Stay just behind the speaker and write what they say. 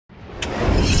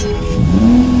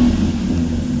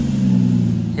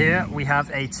here we have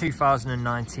a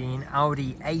 2019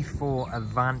 Audi A4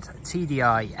 Avant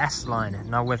TDI S-Line.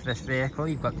 Now with this vehicle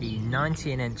you've got the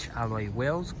 19-inch alloy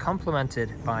wheels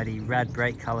complemented by the red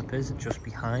brake calipers just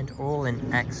behind, all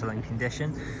in excellent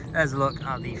condition. There's a look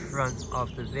at the front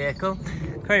of the vehicle.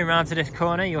 Going around to this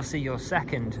corner you'll see your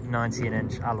second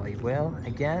 19-inch alloy wheel,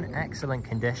 again excellent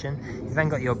condition. You've then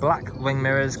got your black wing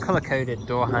mirrors, colour-coded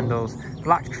door handles,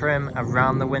 black trim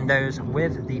around the windows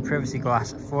with the privacy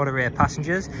glass for the rear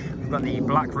passengers. We've got the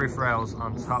black roof rails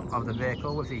on top of the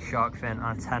vehicle with the shark fin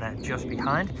antenna just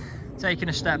behind. Taking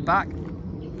a step back,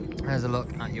 there's a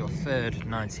look at your third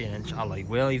 19-inch alloy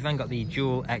wheel. You've then got the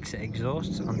dual exit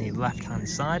exhausts on the left-hand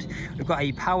side. We've got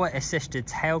a power-assisted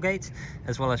tailgate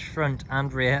as well as front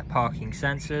and rear parking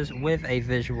sensors with a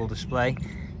visual display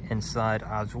inside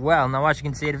as well. Now as you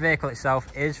can see, the vehicle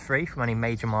itself is free from any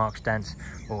major marks, dents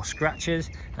or scratches.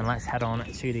 And let's head on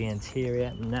to the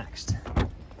interior next.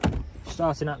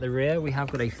 Starting at the rear, we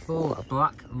have got a full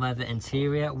black leather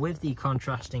interior with the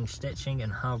contrasting stitching,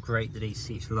 and how great do these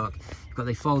seats look. You've got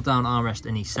the fold down armrest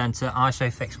in the center,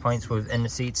 ISO fixed points within the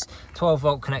seats,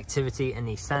 12-volt connectivity in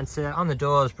the center. On the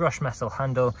doors, brushed metal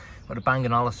handle, got a Bang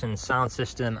 & Olufsen sound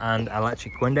system and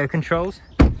electric window controls.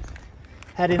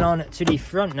 Heading on to the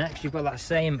front next, you've got that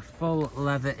same full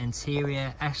leather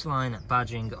interior, S-Line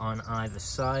badging on either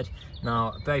side.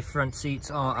 Now both front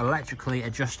seats are electrically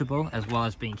adjustable as well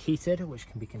as being heated, which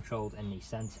can be controlled in the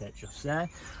centre just there.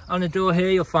 On the door here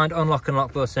you'll find unlock and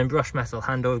lock button, brushed metal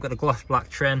handle. We've got a gloss black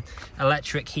trim,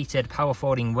 electric heated power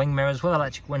folding wing mirrors with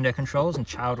electric window controls and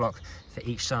child lock for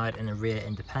each side and the rear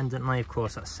independently. Of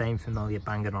course, that same familiar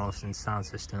Bang & Olufsen sound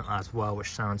system as well,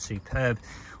 which sounds superb.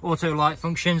 Auto light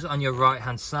functions on your right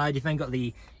hand side. You've then got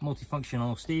the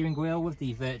multifunctional steering wheel with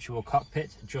the virtual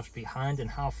cockpit just behind, and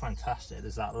how fantastic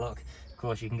does that look. Of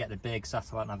course, you can get the big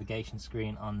satellite navigation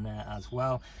screen on there as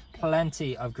well.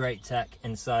 Plenty of great tech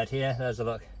inside here. There's a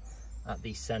look at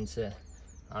the center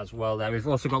as well there. We've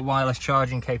also got wireless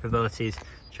charging capabilities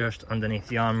just underneath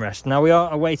the armrest. Now we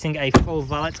are awaiting a full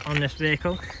valet on this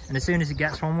vehicle, and as soon as it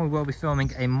gets one we will be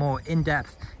filming a more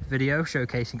in-depth video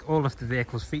showcasing all of the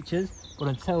vehicle's features. But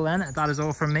until then, that is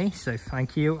all from me, so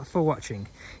thank you for watching.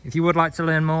 If you would like to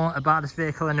learn more about this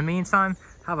vehicle in the meantime,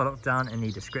 have a look down in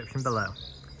the description below.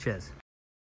 Cheers.